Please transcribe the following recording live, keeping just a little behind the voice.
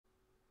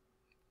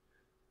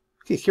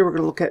Okay, here we're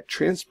going to look at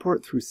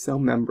transport through cell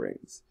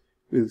membranes.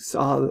 We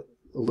saw a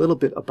little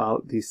bit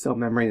about the cell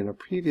membrane in a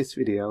previous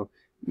video.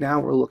 Now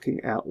we're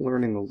looking at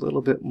learning a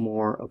little bit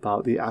more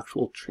about the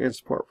actual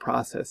transport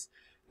process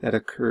that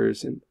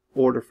occurs in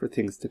order for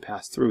things to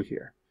pass through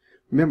here.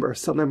 Remember, a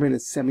cell membrane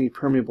is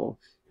semi-permeable,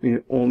 meaning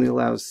it only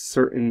allows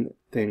certain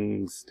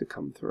things to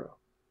come through.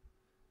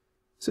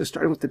 So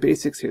starting with the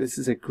basics here, this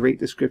is a great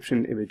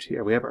description image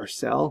here. We have our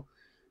cell,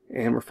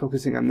 and we're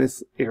focusing on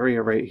this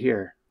area right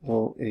here.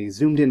 Well, a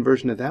zoomed in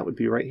version of that would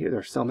be right here,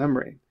 our cell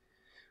membrane.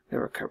 We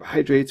have our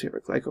carbohydrates, we have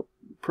our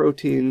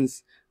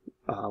glycoproteins,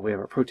 we have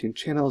our protein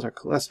channels, our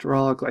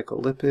cholesterol,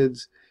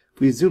 glycolipids. If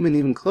we zoom in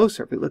even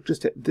closer, if we look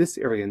just at this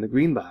area in the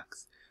green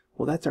box,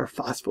 well, that's our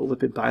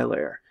phospholipid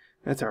bilayer.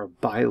 That's our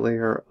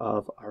bilayer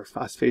of our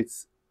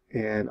phosphates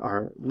and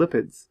our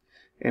lipids.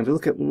 And if we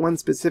look at one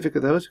specific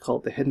of those, we call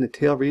it the head and the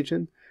tail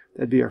region.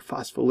 That'd be our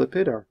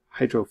phospholipid, our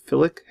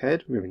hydrophilic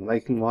head, moving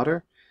liking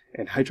water,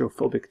 and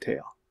hydrophobic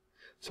tail.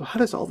 So how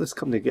does all this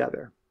come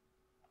together?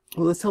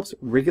 Well, this helps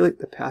regulate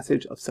the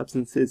passage of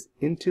substances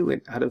into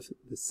and out of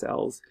the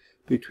cells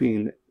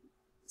between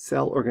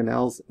cell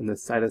organelles and the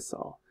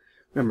cytosol.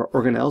 Remember,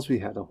 organelles, we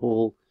had a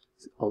whole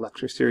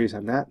lecture series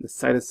on that. The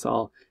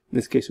cytosol, in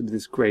this case, would be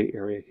this gray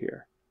area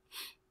here.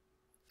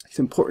 It's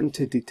important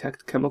to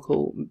detect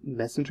chemical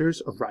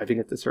messengers arriving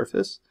at the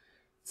surface.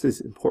 This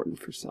is important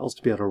for cells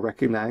to be able to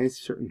recognize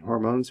certain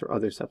hormones or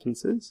other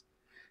substances.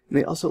 And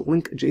they also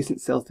link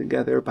adjacent cells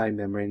together by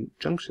membrane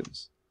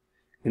junctions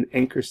and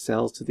anchor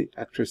cells to the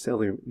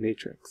extracellular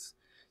matrix.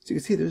 So you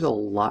can see there's a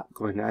lot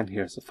going on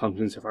here as the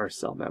functions of our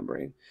cell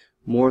membrane,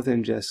 more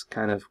than just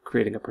kind of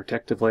creating a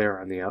protective layer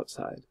on the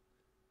outside.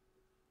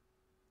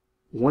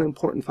 One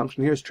important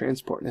function here is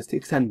transport, and this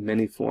takes on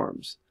many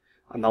forms.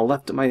 On the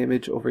left of my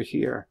image over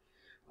here,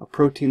 a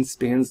protein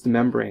spans the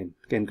membrane,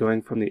 again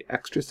going from the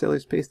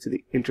extracellular space to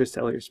the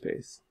intracellular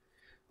space.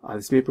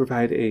 This may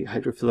provide a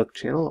hydrophilic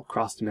channel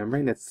across the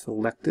membrane that's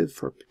selective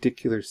for a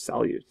particular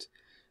solute.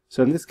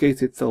 So in this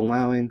case, it's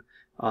allowing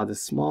the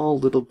small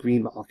little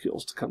green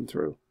molecules to come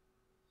through.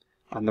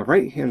 On the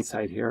right-hand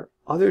side here,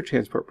 other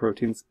transport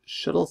proteins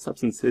shuttle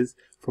substances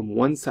from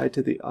one side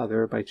to the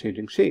other by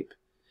changing shape.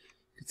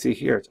 You can see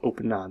here it's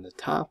open on the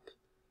top,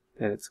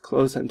 then it's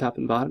closed on top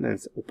and bottom, and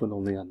it's open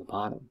only on the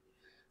bottom.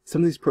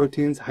 Some of these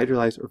proteins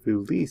hydrolyze or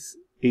release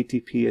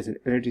ATP as an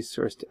energy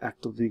source to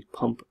actively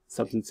pump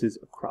substances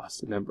across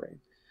the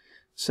membrane.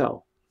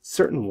 So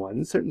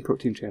certain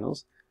protein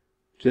channels,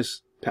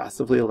 just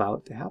passively allow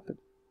it to happen.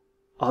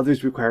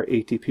 Others require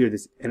ATP, or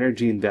this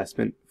energy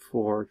investment,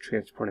 for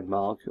transporting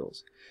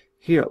molecules.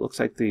 Here it looks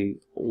like the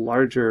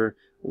larger,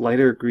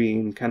 lighter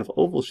green, kind of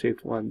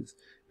oval-shaped ones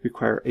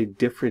require a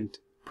different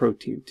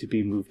protein to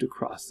be moved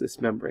across this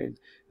membrane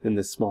than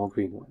the small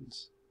green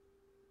ones.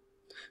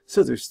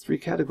 So there's three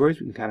categories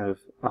we can kind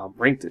of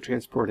rank the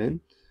transport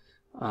in.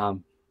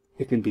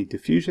 It can be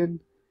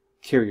diffusion,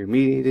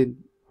 carrier-mediated,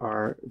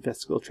 or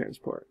vesicular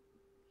transport.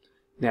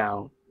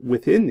 Now,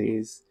 within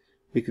these,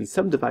 we can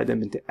subdivide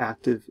them into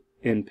active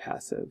and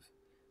passive.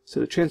 So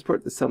to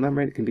transport the cell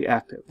membrane, it can be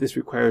active. This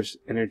requires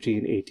energy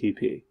and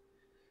ATP,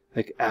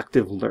 like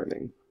active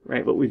learning,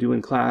 right? What we do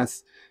in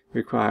class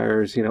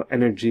requires,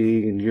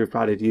 energy, and you're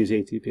probably to use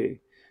ATP.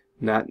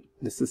 Not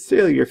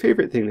necessarily your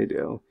favorite thing to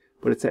do,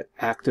 but it's that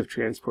active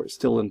transport,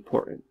 still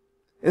important.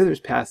 And then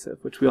there's passive,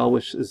 which we all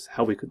wish is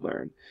how we could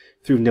learn,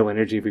 through no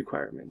energy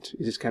requirement.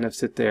 You just kind of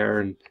sit there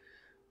and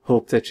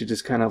hope that you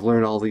just kind of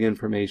learn all the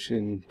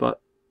information,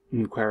 but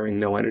requiring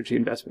no energy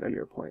investment on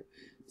your point.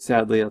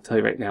 Sadly, I'll tell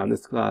you right now, in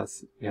this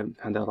class, we haven't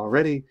found out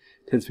already,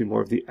 tends to be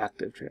more of the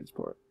active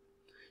transport.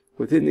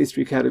 Within these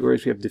three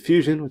categories, we have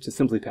diffusion, which is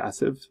simply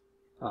passive.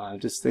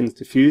 Just things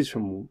diffuse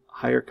from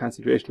higher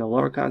concentration to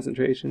lower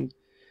concentration.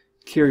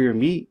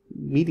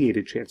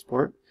 Carrier-mediated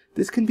transport.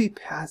 This can be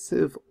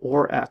passive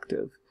or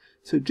active.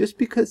 So just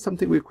because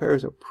something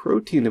requires a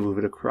protein to move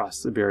it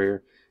across the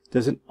barrier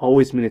doesn't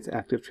always mean it's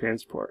active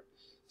transport.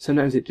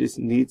 Sometimes it just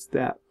needs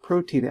that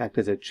protein to act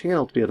as a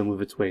channel to be able to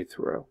move its way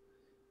through.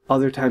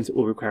 Other times it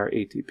will require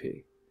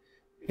ATP.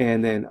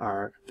 And then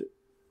our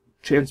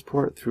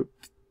transport through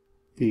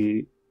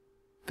the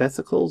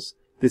vesicles,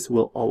 this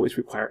will always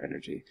require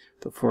energy.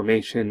 The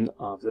formation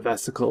of the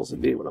vesicles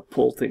and being able to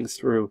pull things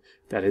through,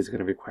 that is going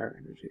to require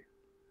energy.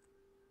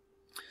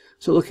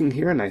 So looking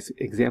here, a nice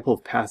example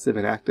of passive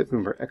and active.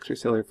 Remember,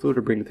 extracellular fluid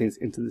are bringing things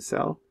into the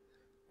cell.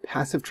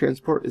 Passive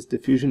transport is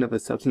diffusion of a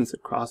substance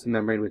across a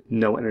membrane with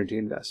no energy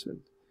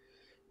investment.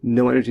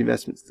 No energy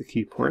investment is the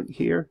key point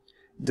here.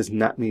 It does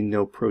not mean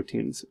no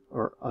proteins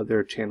or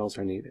other channels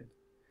are needed.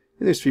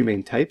 And there's three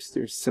main types.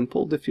 There's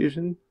simple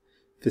diffusion,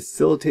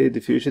 facilitated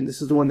diffusion.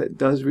 This is the one that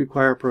does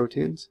require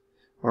proteins,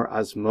 or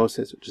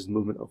osmosis, which is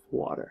movement of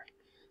water.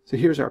 So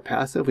here's our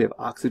passive. We have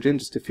oxygen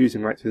just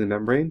diffusing right through the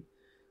membrane.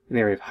 An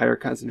area of higher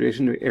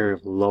concentration to an area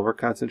of lower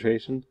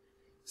concentration.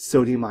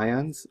 Sodium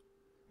ions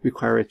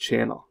require a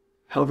channel.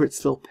 However, it's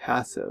still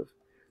passive.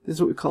 This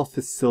is what we call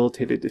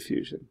facilitated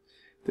diffusion.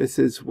 This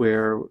is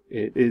where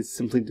it is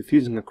simply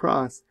diffusing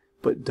across,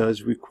 but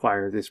does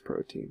require this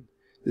protein.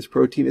 This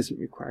protein isn't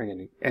requiring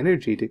any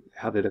energy to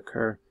have it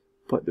occur,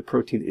 but the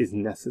protein is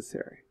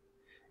necessary.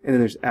 And then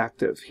there's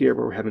active, here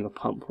where we're having a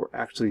pump. We're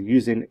actually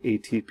using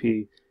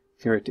ATP,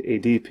 convert to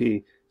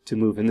ADP, to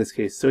move, in this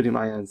case, sodium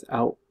ions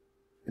out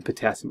and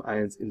potassium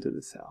ions into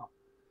the cell.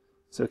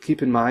 So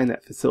keep in mind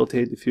that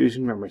facilitated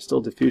diffusion, remember,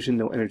 still diffusion,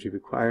 no energy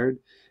required.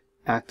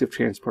 Active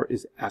transport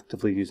is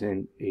actively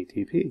using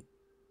ATP.